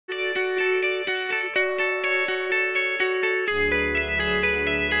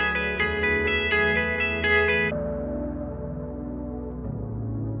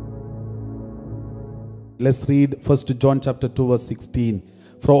Let's read 1 John chapter 2 verse 16.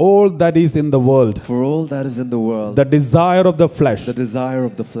 For all that is in the world, For all that is in the world, the desire of the flesh, the desire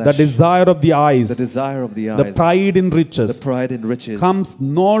of the flesh, the desire of the eyes, the desire of the eyes, the pride in riches, the pride in riches, comes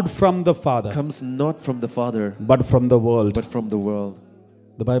not from the Father, comes not from the Father, but from the world. but from the world.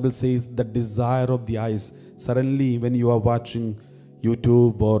 The Bible says the desire of the eyes. Suddenly, when you are watching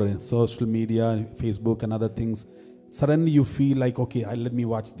YouTube or social media, Facebook and other things, suddenly you feel like, okay, let me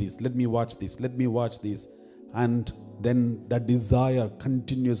watch this, let me watch this, let me watch this. And then that desire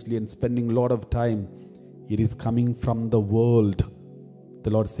continuously and spending a lot of time, it is coming from the world.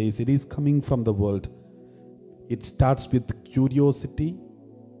 The Lord says it is coming from the world. It starts with curiosity,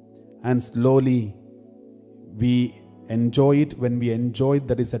 and slowly we enjoy it. When we enjoy it,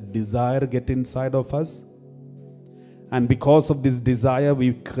 there is a desire get inside of us. And because of this desire,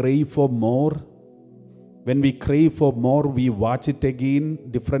 we crave for more. When we crave for more, we watch it again,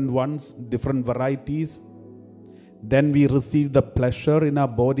 different ones, different varieties. Then we receive the pleasure in our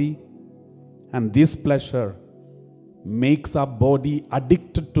body, and this pleasure makes our body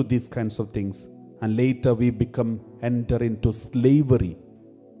addicted to these kinds of things, and later we enter into slavery.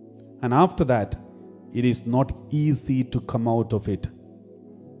 And after that, it is not easy to come out of it.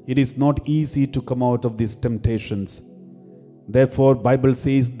 It is not easy to come out of these temptations. Therefore, Bible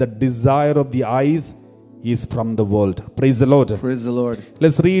says the desire of the eyes is from the world. Praise the Lord. Praise the Lord.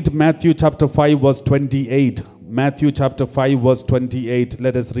 Let's read Matthew chapter 5 verse 28. Matthew chapter 5 verse 28.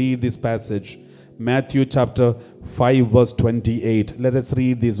 Let us read this passage. Matthew chapter 5 verse 28. Let us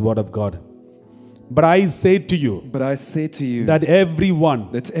read this word of God. But I say to you that everyone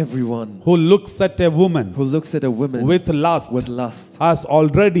who looks at a woman with lust has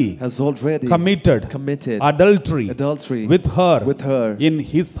already committed adultery with her in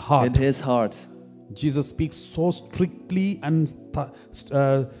his heart. Jesus speaks so strictly and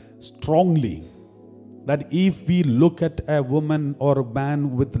strongly that if we look at a woman or a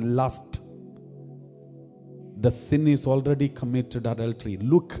man with lust, the sin is already committed adultery.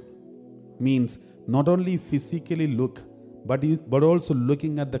 Look means not only physically look, but also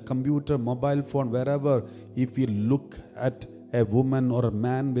looking at the computer, mobile phone, wherever. If you look at a woman or a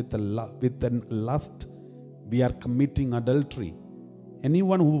man with a lust, we are committing adultery.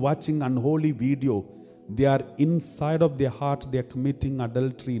 Anyone who watching unholy video, they are inside of their heart, they are committing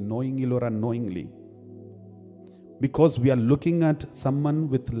adultery, knowingly or unknowingly. Because we are looking at someone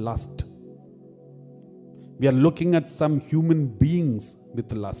with lust. We are looking at some human beings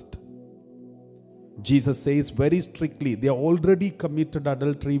with lust. Jesus says very strictly, they are already committed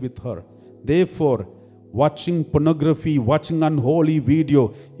adultery with her. Therefore, watching pornography, watching unholy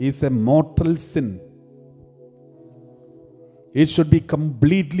video is a mortal sin. It should be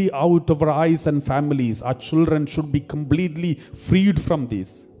completely out of our eyes and families. Our children should be completely freed from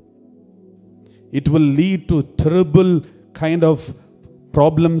this. It will lead to terrible kind of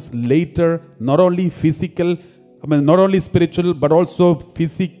problems later, not only physical, not only spiritual, but also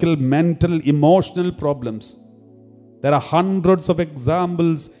physical, mental, emotional problems. There are hundreds of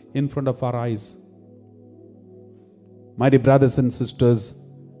examples in front of our eyes. My dear brothers and sisters,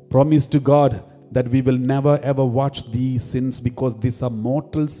 promise to God that we will never ever watch these sins, because these are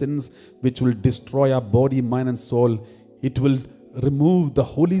mortal sins which will destroy our body, mind and soul. It will remove the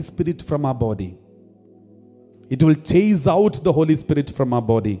Holy Spirit from our body. It will chase out the Holy Spirit from our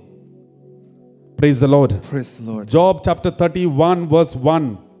body. Praise the Lord. Praise the Lord. Job chapter 31 verse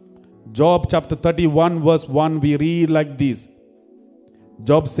 1. Job chapter 31 verse 1, we read like this.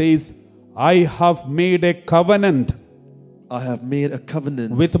 Job says, I have made a covenant. I have made a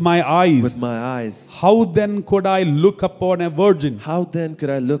covenant with my eyes. With my eyes. How then could I look upon a virgin? How then could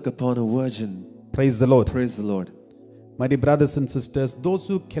I look upon a virgin? Praise the Lord. Praise the Lord. My dear brothers and sisters, those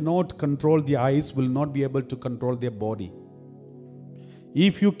who cannot control the eyes will not be able to control their body.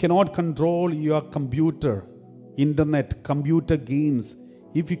 If you cannot control your computer, internet, computer games,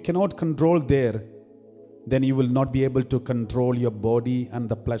 if you cannot control there, then you will not be able to control your body and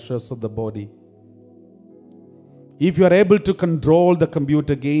the pleasures of the body. If you are able to control the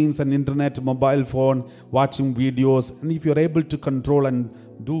computer games and internet, mobile phone, watching videos, and if you are able to control and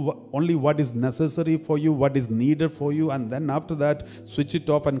do only what is necessary for you, what is needed for you, and then after that switch it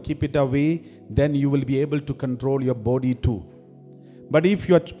off and keep it away, then you will be able to control your body too. But if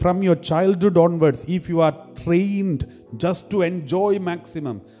you are from your childhood onwards, if you are trained just to enjoy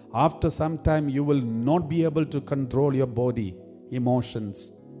maximum, after some time you will not be able to control your body,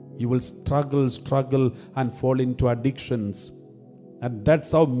 emotions. You will struggle and fall into addictions. And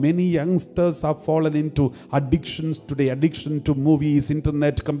that's how many youngsters have fallen into addictions today. Addiction to movies,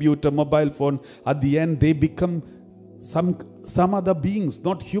 internet, computer, mobile phone. At the end, they become some other beings,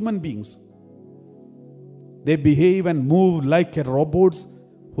 not human beings. They behave and move like a robots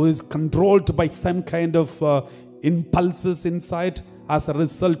who is controlled by some kind of impulses inside as a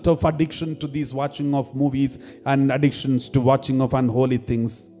result of addiction to these watching of movies and addictions to watching of unholy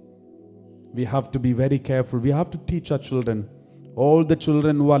things. We have to be very careful. We have to teach our children. All the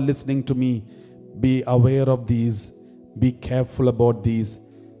children who are listening to me, be aware of these. Be careful about these.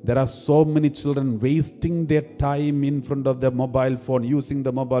 There are so many children wasting their time in front of their mobile phone, using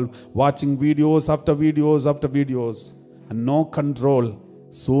the mobile, watching videos after videos after videos, and no control.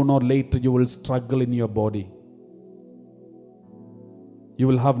 Sooner or later you will struggle in your body. You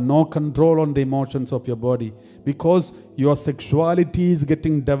will have no control on the emotions of your body because your sexuality is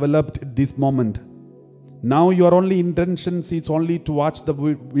getting developed at this moment. Now your only intentions is only to watch the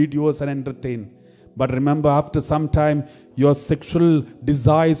videos and entertain. But remember, after some time, your sexual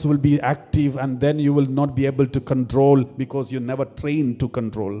desires will be active and then you will not be able to control because you never trained to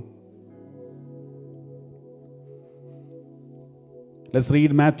control. Let's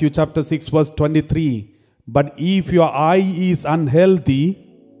read Matthew chapter 6 verse 23. But if your eye is unhealthy,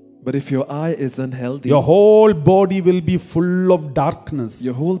 your whole body will be full of darkness.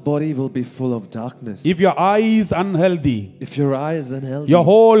 Your whole body will be full of darkness. If your eye is unhealthy, your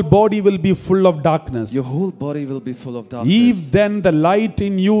whole body will be full of darkness. Your whole body will be full of darkness. If then the light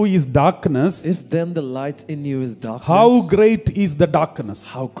in you is darkness, if then the light in you is darkness, how great is the darkness?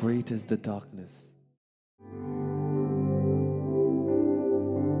 How great is the darkness?